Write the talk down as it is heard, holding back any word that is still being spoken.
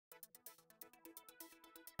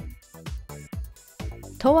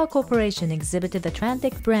TOA Corporation exhibited the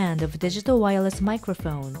TRANTEC brand of digital wireless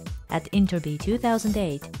microphone at InterBEE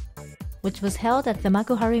 2008, which was held at the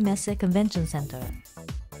Makuhari Messe Convention Center.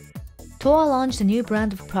 TOA launched a new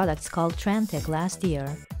brand of products called TRANTEC last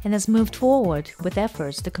year and has moved forward with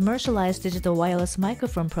efforts to commercialize digital wireless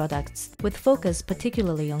microphone products with focus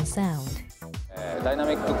particularly on sound. ダイナ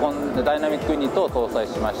ミックユニットを搭載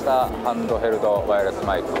しましたハンドヘルドワイヤレス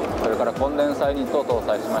マイク、それからコンデンサーユニットを搭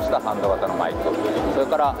載しましたハンド型のマイク、それ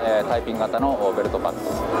からタイピング型のベルトパッ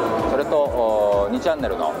ド、それと2チャンネ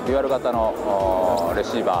ルのデュアル型のレ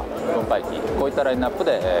シーバー、分配器、こういったラインナップ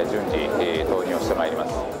で順次投入をしてまいりま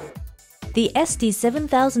す。The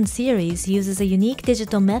SD7000 series uses a unique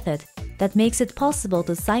digital method that makes it possible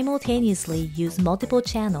to simultaneously use multiple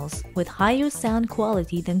channels with higher sound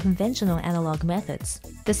quality than conventional analog methods.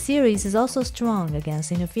 The series is also strong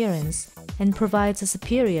against interference and provides a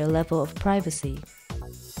superior level of privacy.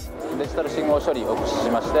 デジタル信号処理を駆使し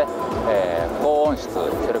まして、高音質、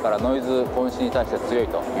それからノイズ混死に対して強い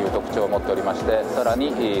という特徴を持っておりまして、さらに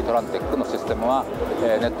トランテックのシステムは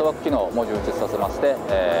ネットワーク機能も充実させまして、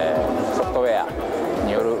ソフトウェア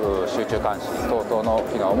による集中監視等々の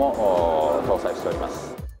機能も搭載しておりま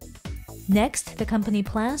す。Next, the company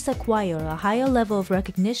plans to acquire a higher level of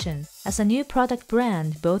recognition as a new product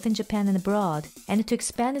brand both in Japan and abroad, and to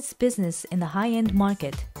expand its business in the high-end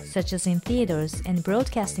market, such as in theaters and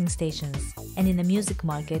broadcasting stations, and in the music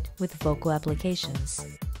market with vocal applications.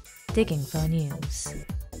 DigInfo News.